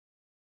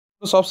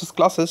Sources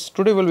classes.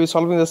 Today we'll be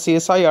solving the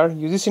CSIR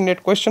UGC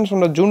NET questions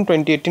from the June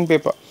 2018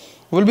 paper.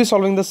 We'll be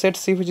solving the set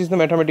C, which is the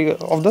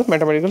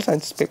mathematical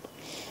sciences paper.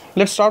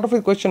 Let's start off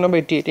with question number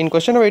 88. In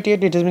question number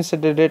 88, it has been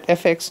said that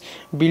fx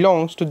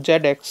belongs to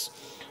zx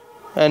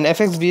and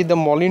fx be the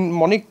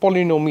monic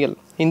polynomial.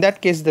 In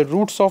that case, the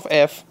roots of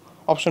f,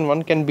 option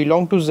 1, can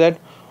belong to z,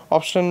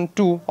 option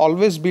 2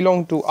 always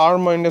belong to r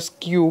minus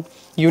q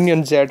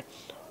union z,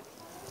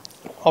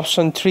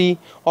 option 3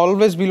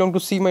 always belong to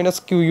c minus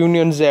q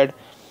union z,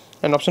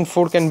 and option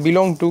 4 can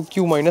belong to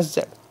q minus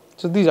z.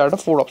 So these are the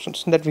four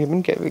options that we have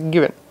been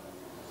given.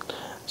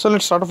 So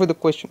let's start off with the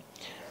question.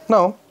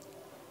 Now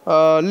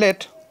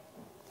let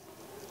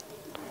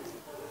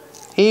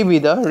a be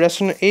a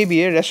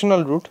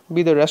rational root of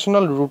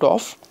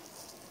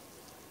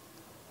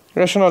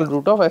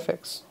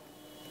fx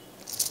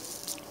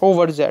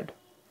over z.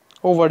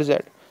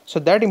 So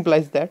that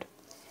implies that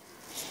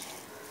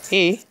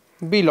a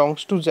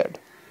belongs to z.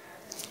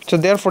 So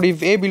therefore,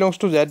 if a belongs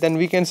to z, then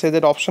we can say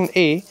that option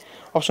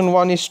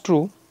 1 is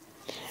true,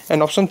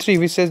 and option 3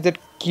 which says that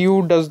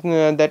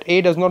that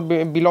a does not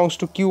belongs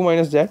to q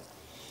minus z,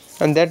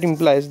 and that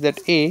implies that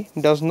a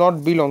does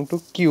not belong to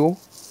q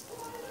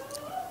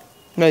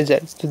minus z.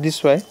 So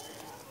this way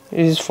it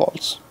is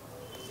false.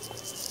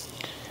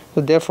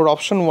 So therefore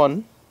option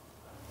 1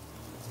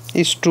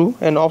 is true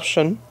and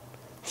option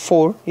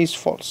 4 is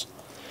false.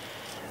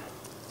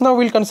 Now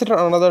we'll consider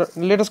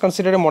let us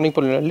consider a monic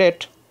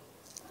polynomial.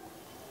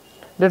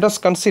 Let us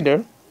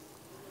consider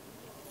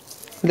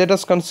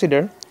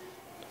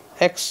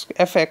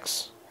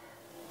fx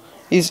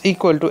is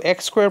equal to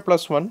x square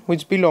plus 1,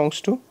 which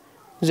belongs to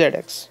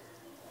zx.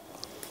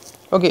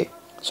 Okay,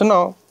 so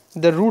now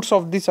the roots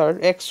of this are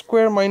x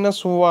square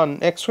minus 1,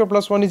 x square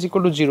plus 1 is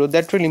equal to 0.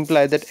 That will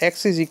imply that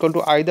x is equal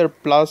to either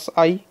plus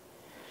I,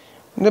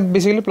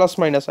 basically plus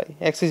minus I,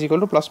 x is equal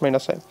to plus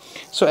minus I.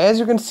 So as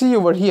you can see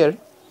over here,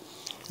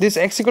 this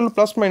x equal to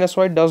plus minus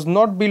y does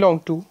not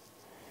belong to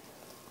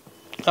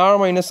r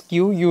minus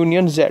q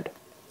union z.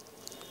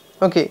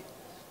 Okay,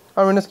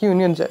 r minus q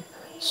union z.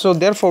 So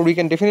therefore we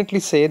can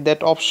definitely say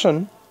that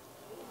option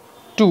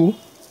 2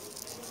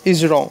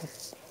 is wrong.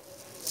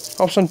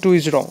 Option 2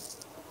 is wrong.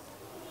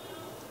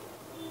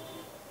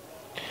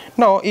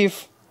 Now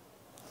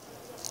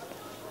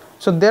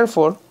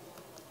therefore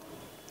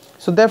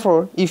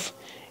if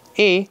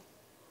a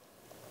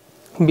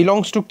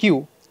belongs to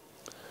q,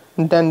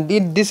 then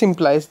this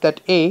implies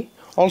that a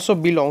also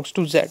belongs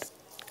to z,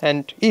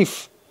 and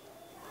if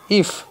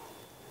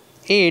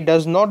a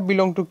does not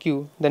belong to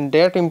q, then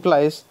that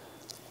implies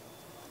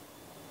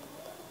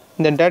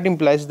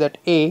that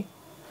a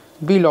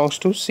belongs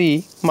to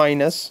c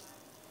minus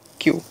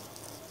q.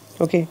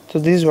 Okay, so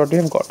this is what we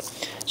have got.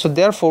 So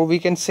therefore we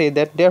can say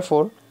that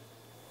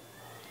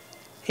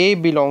a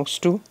belongs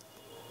to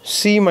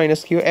c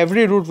minus q.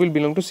 Every root will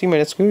belong to c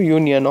minus q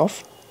union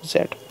of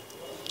z.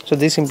 So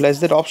this implies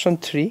that option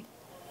 3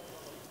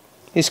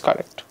 is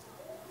correct.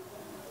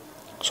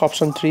 So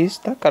option 3 is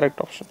the correct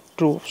option,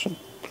 true option.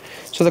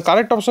 So the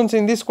correct options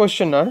in this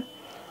question are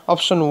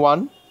option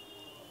 1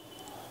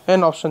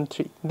 and option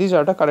 3. These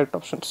are the correct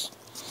options.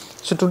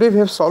 So today we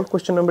have solved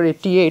question number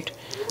 88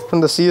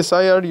 from the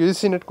CSIR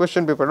UGC NET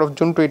question paper of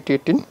June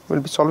 2018.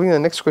 We'll be solving the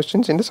next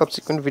questions in the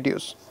subsequent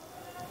videos.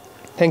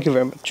 Thank you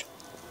very much.